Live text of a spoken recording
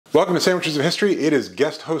Welcome to Sandwiches of History. It is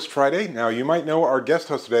Guest Host Friday. Now, you might know our guest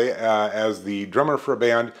host today as the drummer for a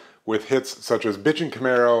band with hits such as Bitchin'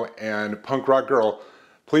 Camaro and Punk Rock Girl.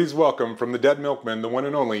 Please welcome from the Dead Milkmen, the one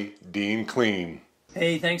and only Dean Clean.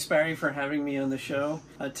 Hey, thanks Barry for having me on the show.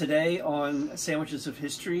 Today on Sandwiches of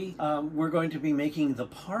History, we're going to be making the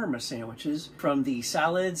Parma sandwiches from the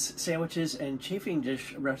Salads, Sandwiches, and Chafing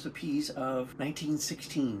Dish Recipes of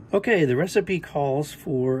 1916. Okay, the recipe calls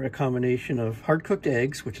for a combination of hard-cooked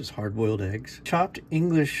eggs, which is hard-boiled eggs, chopped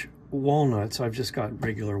English walnuts, I've just got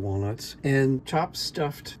regular walnuts, and chopped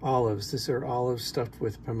stuffed olives. These are olives stuffed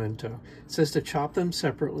with pimento. It says to chop them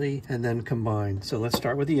separately and then combine. So let's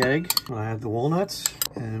start with the egg. I'll add the walnuts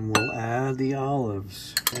and we'll add the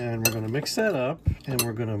olives. And we're gonna mix that up and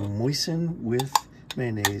we're gonna moisten with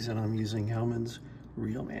mayonnaise, and I'm using Hellmann's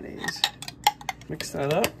real mayonnaise. Mix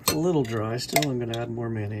that up. It's a little dry still. I'm gonna add more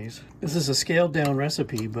mayonnaise. This is a scaled down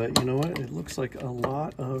recipe, but you know what? It looks like a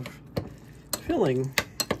lot of filling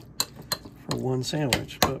for one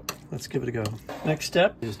sandwich, but let's give it a go. Next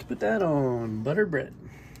step is to put that on buttered bread.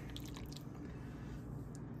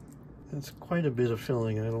 That's quite a bit of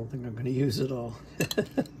filling. I don't think I'm going to use it all.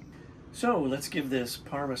 So let's give this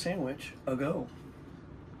Parma sandwich a go.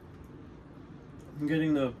 I'm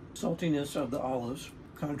getting the saltiness of the olives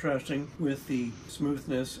contrasting with the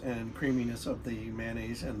smoothness and creaminess of the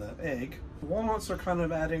mayonnaise and the egg. The walnuts are kind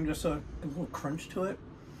of adding just a little crunch to it,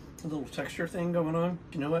 a little texture thing going on.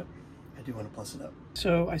 You know what? I do want to plus it up.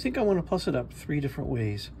 So I think I want to plus it up 3 different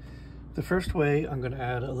ways. The first way, I'm going to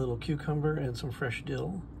add a little cucumber and some fresh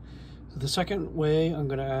dill. The second way, I'm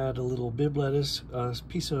going to add a little Bib lettuce, a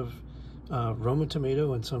piece of Roma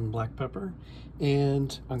tomato, and some black pepper.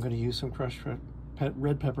 And I'm going to use some crushed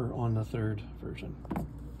red pepper on the third version.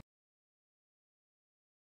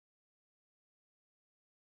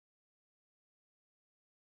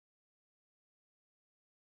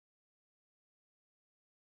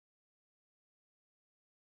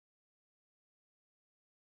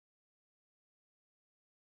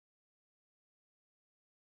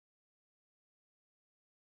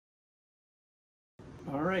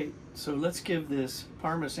 All right, so let's give this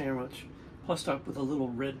Parma sandwich plussed up with a little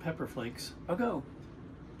red pepper flakes a go.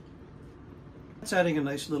 It's adding a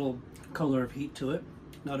nice little color of heat to it,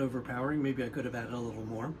 not overpowering. Maybe I could have added a little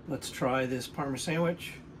more. Let's try this Parma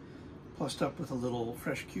sandwich plussed up with a little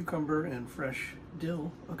fresh cucumber and fresh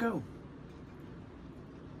dill a go.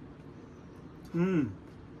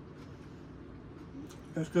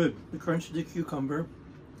 That's good. The crunch of the cucumber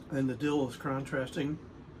and the dill is contrasting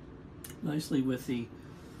nicely with the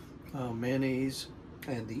mayonnaise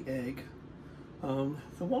and the egg.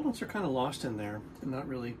 The walnuts are kind of lost in there and not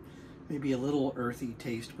really, maybe a little earthy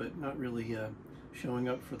taste, but not really showing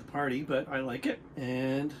up for the party, but I like it.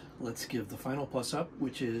 And let's give the final plus up,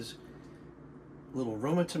 which is a little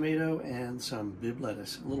Roma tomato and some Bib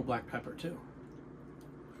lettuce, a little black pepper too.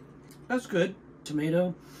 That's good.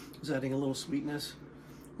 Tomato is adding a little sweetness.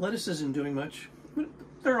 Lettuce isn't doing much, but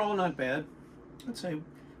they're all not bad. I'd say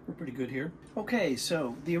we're pretty good here. Okay,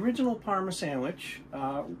 so the original Parma sandwich,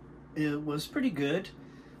 it was pretty good.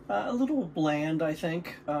 A little bland, I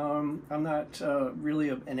think. I'm not really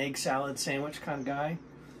an egg salad sandwich kind of guy.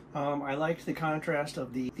 I liked the contrast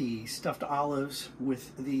of the stuffed olives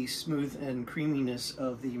with the smooth and creaminess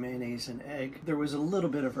of the mayonnaise and egg. There was a little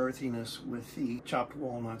bit of earthiness with the chopped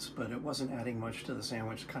walnuts, but it wasn't adding much to the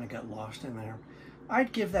sandwich. It kind of got lost in there.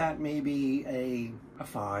 I'd give that maybe a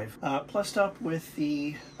 5. Plussed up with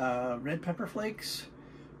the red pepper flakes,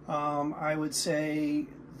 I would say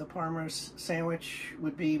the Parma sandwich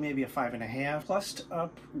would be maybe a 5.5. Plussed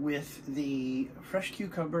up with the fresh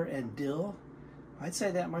cucumber and dill, I'd say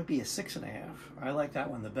that might be a 6.5. I like that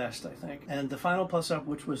one the best, I think. And the final plus up,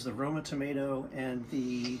 which was the Roma tomato and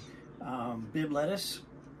the Bib lettuce,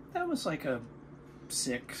 that was like a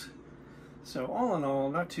 6. So all in all,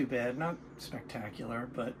 not too bad, not spectacular,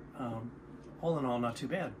 but all in all, not too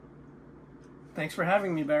bad. Thanks for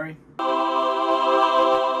having me, Barry.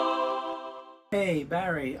 Hey,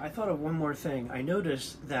 Barry, I thought of one more thing. I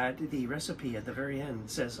noticed that the recipe at the very end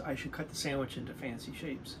says I should cut the sandwich into fancy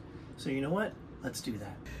shapes. So you know what? Let's do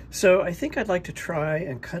that. So I think I'd like to try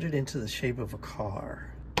and cut it into the shape of a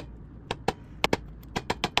car.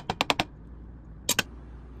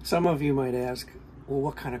 Some of you might ask, well,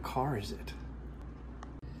 what kind of car is it?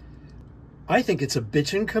 I think it's a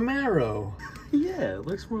bitchin' Camaro. Yeah, it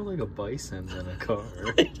looks more like a bison than a car.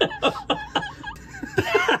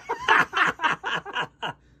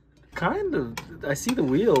 Kind of. I see the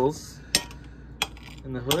wheels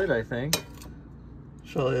and the hood, I think.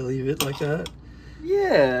 Shall I leave it like that?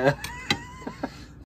 Yeah.